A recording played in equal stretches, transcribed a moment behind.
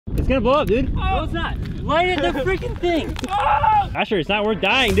gonna blow up, dude. No, it's not. Light it, the freaking thing. Asher, it's not worth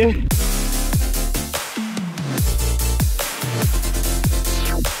dying, dude.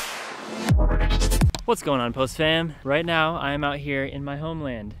 What's going on, Post fam? Right now, I am out here in my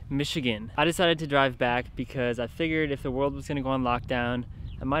homeland, Michigan. I decided to drive back because I figured if the world was gonna go on lockdown,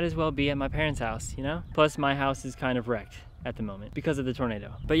 I might as well be at my parents' house, you know? Plus, my house is kind of wrecked at the moment because of the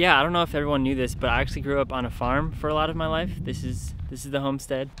tornado. But yeah, I don't know if everyone knew this, but I actually grew up on a farm for a lot of my life. This is the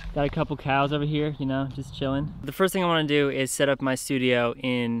homestead. Got a couple cows over here, you know, just chilling. The first thing I want to do is set up my studio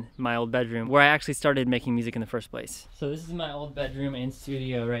in my old bedroom where I actually started making music in the first place. So this is my old bedroom and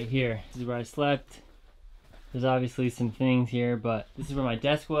studio right here. This is where I slept. There's obviously some things here, but this is where my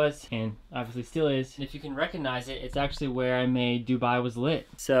desk was, and obviously still is. And if you can recognize it, it's actually where I made Dubai Was Lit.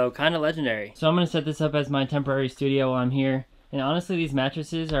 So kind of legendary. So I'm gonna set this up as my temporary studio while I'm here. And honestly, these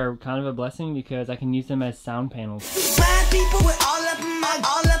mattresses are kind of a blessing because I can use them as sound panels. Five people with all up in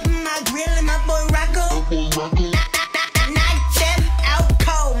my grill and my boy Rocco. Night chef out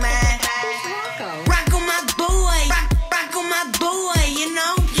cold, man. Rocco my boy. Rocco my boy, you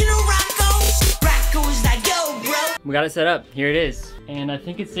know Rocco. Rocco is like, yo, bro. We got it set up. Here it is. And I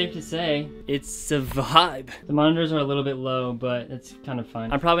think it's safe to say it's a vibe. The monitors are a little bit low, but it's kind of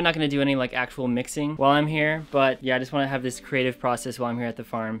fun. I'm probably not gonna do any like actual mixing while I'm here, but yeah, I just wanna have this creative process while I'm here at the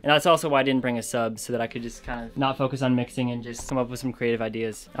farm. And that's also why I didn't bring a sub, so that I could just kind of not focus on mixing and just come up with some creative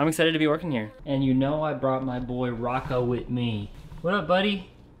ideas. I'm excited to be working here. And you know I brought my boy Rocco with me. What up, buddy?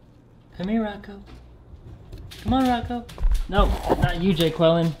 Come here, Rocco. Come on, Rocco. No, not you, Jay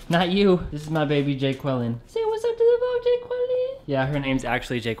Quellen. Not you. This is my baby, Jay Quellen. Say what's up to the vlog, Jay Quellen. Yeah, her name's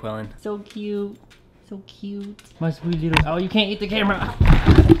actually Jay Quellen. So cute. So cute. My sweet little... Oh, you can't eat the camera.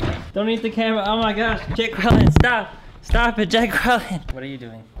 Don't eat the camera. Oh my gosh. Jay Quellen, stop. Stop it, Jay Quellen. What are you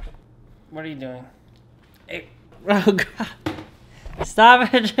doing? What are you doing? Hey. Oh, God.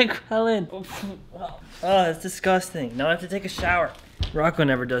 Stop it, Jay Quellen. Oh, that's disgusting. Now I have to take a shower. Rocco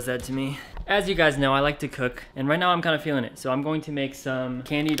never does that to me. As you guys know, I like to cook, and right now I'm kind of feeling it. So I'm going to make some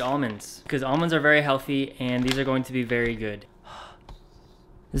candied almonds, because almonds are very healthy, and these are going to be very good.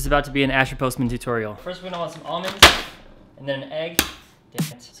 This is about to be an Asher Postman tutorial. First, we're gonna want some almonds, and then an egg,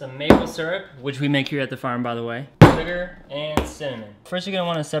 some maple syrup, which we make here at the farm, by the way, sugar, and cinnamon. First, you're gonna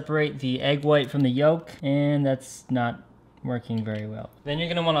want to separate the egg white from the yolk, and that's not working very well. Then you're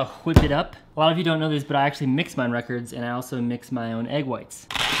gonna want to whip it up. A lot of you don't know this, but I actually mix my records, and I also mix my own egg whites.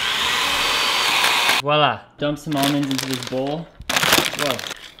 Voila. Dump some almonds into this bowl. Whoa.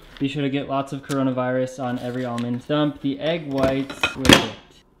 Be sure to get lots of coronavirus on every almond. Dump the egg whites with it.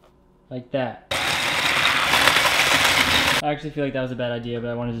 Like that. I actually feel like that was a bad idea,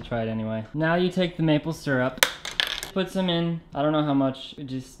 but I wanted to try it anyway. Now you take the maple syrup, put some in. I don't know how much,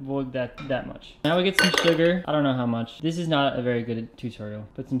 just that much. Now we get some sugar. I don't know how much. This is not a very good tutorial.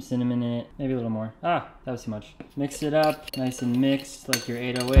 Put some cinnamon in it, maybe a little more. Ah, that was too much. Mix it up, nice and mixed, like your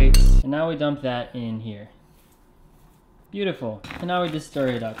 808s. And now we dump that in here. Beautiful. And now we just stir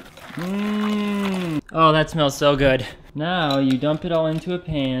it up. Mmm. Oh, that smells so good. Now you dump it all into a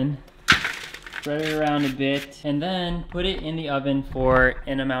pan, spread it around a bit, and then put it in the oven for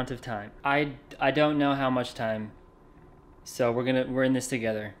an amount of time. I don't know how much time. So we're in this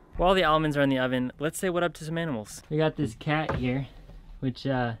together. While the almonds are in the oven, let's say what up to some animals. We got this cat here, which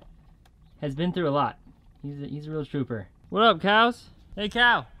has been through a lot. He's a real trooper. What up, cows? Hey,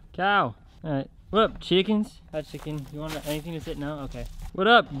 cow. Cow. All right. What up, chickens? Hi, chicken. You want anything to sit? No? Okay. What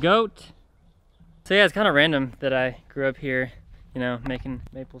up, goat? So yeah, it's kind of random that I grew up here, you know, making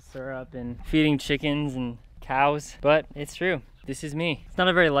maple syrup and feeding chickens and cows, but it's true. This is me. It's not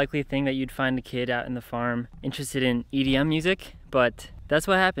a very likely thing that you'd find a kid out in the farm interested in EDM music, but that's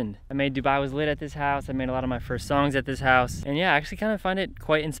what happened. I made Dubai Was Lit at this house. I made a lot of my first songs at this house. And yeah, I actually kind of find it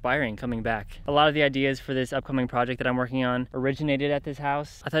quite inspiring coming back. A lot of the ideas for this upcoming project that I'm working on originated at this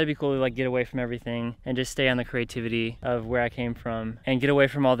house. I thought it'd be cool to like get away from everything and just stay on the creativity of where I came from and get away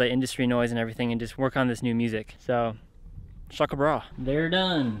from all the industry noise and everything and just work on this new music. So, shaka bra. They're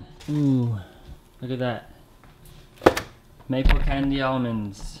done. Ooh, look at that. Maple candy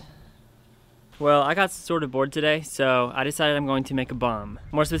almonds. Well, I got sort of bored today, so I decided I'm going to make a bomb.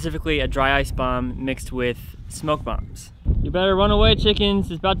 More specifically, a dry ice bomb mixed with smoke bombs. You better run away,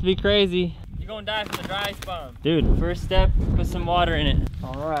 chickens. It's about to be crazy. You're gonna die from the dry ice bomb. Dude, first step, put some water in it.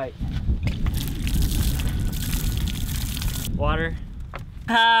 All right. Water.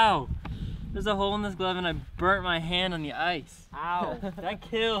 Ow! There's a hole in this glove and I burnt my hand on the ice. Ow, that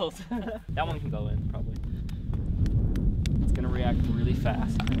kills. That one can go in, probably. It's gonna react really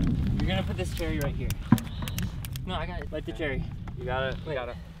fast. You're gonna put this cherry right here. No, I got it. Light the cherry. You got it. We got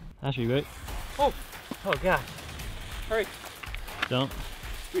it. Ashley, wait. Oh! Oh, God. Hurry. Don't.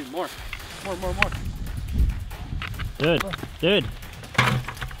 Dude, more. More. Dude.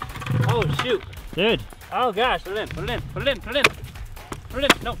 Oh, shoot. Dude. Oh, gosh. Put it in.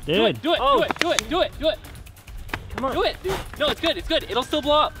 No, Dude. do it. Do it. Come on. Do it, dude. No, it's good. It'll still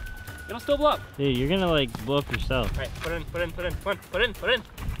blow up. Dude, you're gonna like blow up yourself. All right, put it in.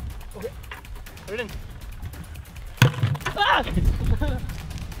 Okay. Put it in. Ah!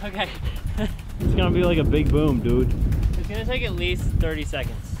 Okay. It's gonna be like a big boom, dude. It's gonna take at least 30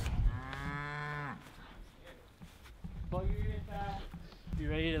 seconds. Plug your ears back. Be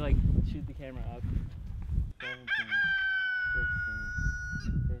ready to like shoot the camera up. 17,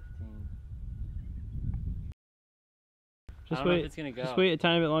 16, 15. Just I don't know wait. if it's gonna go. Just wait a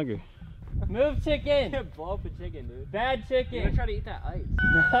tiny bit longer. Move, chicken! Blow up a chicken, dude. Bad chicken! You're gonna try to eat that ice.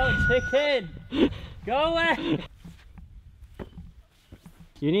 No, chicken! Go away!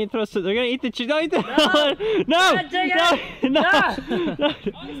 You need to throw some. They're gonna eat the chicken. Don't eat the. No! No! Bad chicken! No!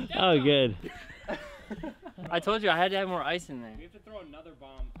 Oh, good. I told you I had to have more ice in there. We have to throw another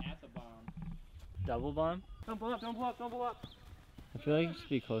bomb at the bomb. Double bomb? Don't blow up. I feel like you should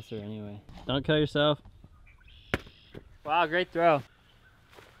be closer anyway. Don't kill yourself. Wow, great throw.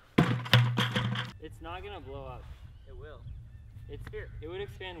 It's not gonna blow up. It will. It's here. It would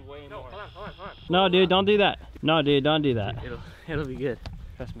expand way more. Hold on. No, dude, don't do that. No, dude, don't do that. It'll be good.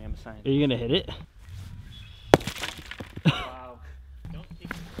 Trust me, I'm a scientist. Are you gonna hit it? Wow. Don't kick.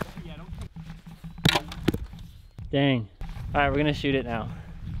 Yeah, don't kick. Dang. All right, we're gonna shoot it now.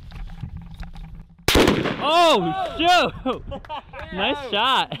 Oh, shoot! Nice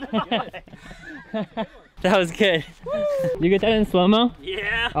shot. That was good. You get that in slow-mo?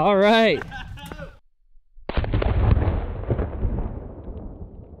 Yeah. All right.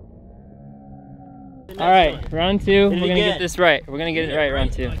 All right, round two. We're gonna get this right. We're gonna get it right,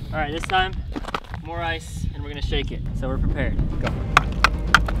 round two. All right, this time, more ice, and we're gonna shake it. So we're prepared. Go.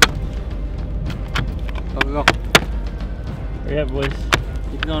 Go. Hurry up, boys.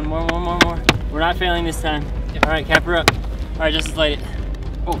 Keep going, more. We're not failing this time. All right, cap her up. All right, just light it.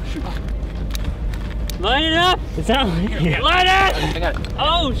 Oh, shoot. Light it up! It's not like Light it! I got it.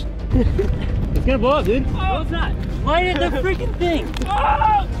 Oh! It's gonna blow up, dude. No, it's not. Light it, the freaking thing!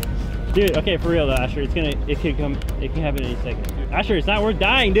 Oh! Dude, okay, for real though, Asher. It can happen any second. Asher, it's not worth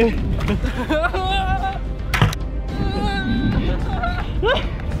dying, dude.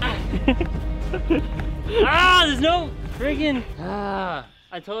 Ah, there's no freaking. Ah,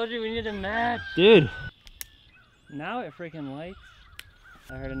 I told you we need a match. Dude. Now it freaking lights.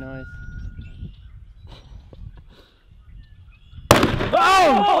 I heard a noise.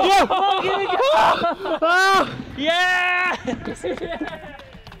 Oh! Yeah! Oh, yeah!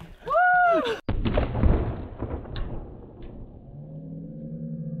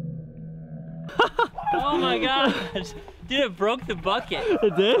 Oh my gosh! Dude, it broke the bucket.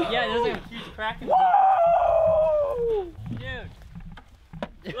 It did? Yeah, there's like a huge crack in the bucket.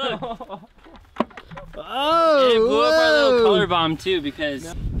 Dude. Look. Oh! And it blew up our little color bomb too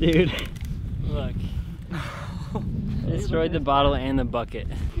because. Dude. Look. It destroyed the bottle and the bucket.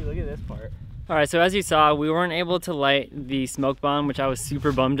 Dude, look at this part. Alright, so as you saw, we weren't able to light the smoke bomb, which I was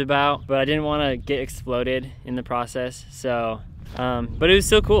super bummed about, but I didn't want to get exploded in the process, so, but it was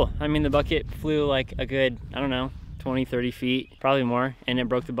still cool. I mean, the bucket flew like a good, I don't know, 20, 30 feet, probably more, and it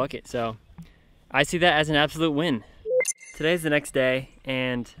broke the bucket, so I see that as an absolute win. Today's the next day,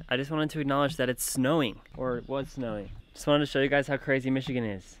 and I just wanted to acknowledge that it's snowing, or it was snowing. Just wanted to show you guys how crazy Michigan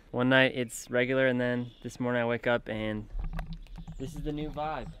is. One night it's regular, and then this morning I wake up and this is the new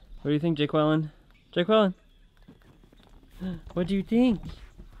vibe. What do you think, Jake Wellen? Jake Wellen? What do you think?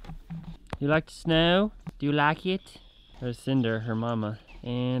 You like the snow? Do you like it? There's Cinder, her mama,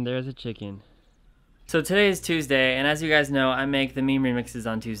 and there's a chicken. So today is Tuesday, and as you guys know, I make the meme remixes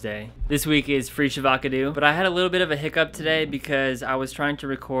on Tuesday. This week is Free Shavakadu, but I had a little bit of a hiccup today because I was trying to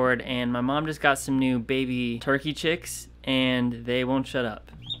record and my mom just got some new baby turkey chicks and they won't shut up.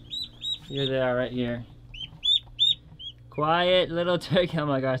 Here they are right here. Quiet little turkey. Oh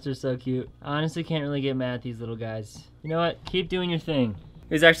my gosh, they're so cute. I honestly can't really get mad at these little guys. You know what? Keep doing your thing.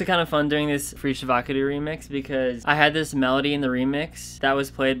 It was actually kind of fun doing this Free Shavakadu remix because I had this melody in the remix that was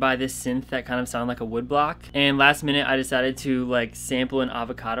played by this synth that kind of sounded like a wood block. And last minute I decided to like sample an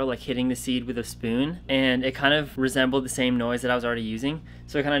avocado, like hitting the seed with a spoon. And it kind of resembled the same noise that I was already using.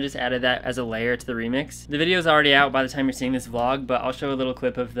 So I kind of just added that as a layer to the remix. The video is already out by the time you're seeing this vlog, but I'll show a little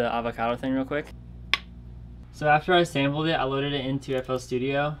clip of the avocado thing real quick. So after I sampled it, I loaded it into FL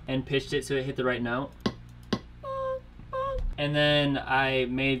Studio and pitched it so it hit the right note. And then I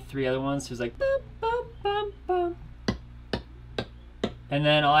made 3 other ones, so it was like boop, boop, boop, boop. And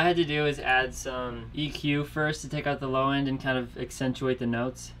then all I had to do is add some EQ first to take out the low end and kind of accentuate the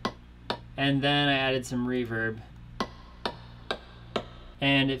notes. And then I added some reverb.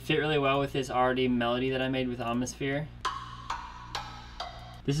 And it fit really well with this already melody that I made with Atmosphere.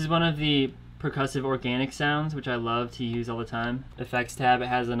 This is one of the percussive organic sounds, which I love to use all the time. Effects tab, it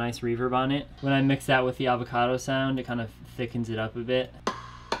has a nice reverb on it. When I mix that with the avocado sound, it kind of thickens it up a bit.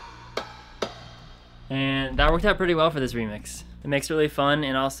 And that worked out pretty well for this remix. It makes it really fun,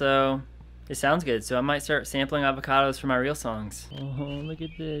 and also it sounds good, so I might start sampling avocados for my real songs. Oh, look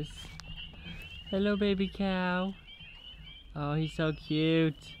at this. Hello, baby cow. Oh, he's so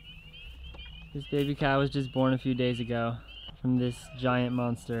cute. This baby cow was just born a few days ago from this giant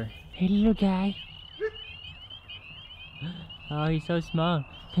monster. Hey, little guy. Oh, he's so small.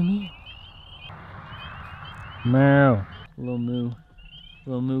 Come here. Moo. Little moo.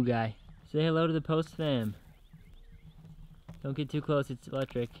 Little moo guy. Say hello to the Postman. Don't get too close, it's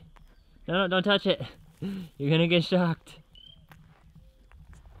electric. No, don't touch it. You're gonna get shocked.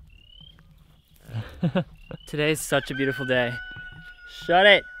 Today's such a beautiful day. Shut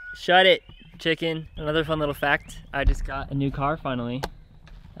it, chicken. Another fun little fact, I just got A new car finally,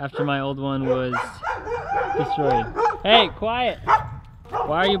 after my old one was destroyed. Hey, quiet!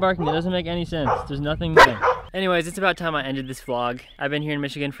 Why are you barking? That doesn't make any sense. There's nothing there. Anyways, it's about time I ended this vlog. I've been here in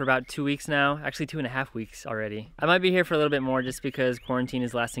Michigan for about 2 weeks now, actually 2.5 weeks already. I might be here for a little bit more just because quarantine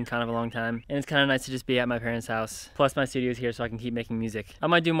is lasting kind of a long time, and it's kind of nice to just be at my parents' house. Plus my studio's here so I can keep making music. I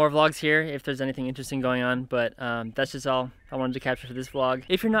might do more vlogs here if there's anything interesting going on, but that's just all I wanted to capture for this vlog.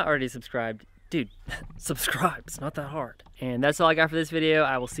 If you're not already subscribed, dude, subscribe, it's not that hard. And that's all I got for this video.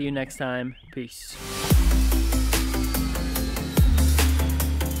 I will see you next time. Peace.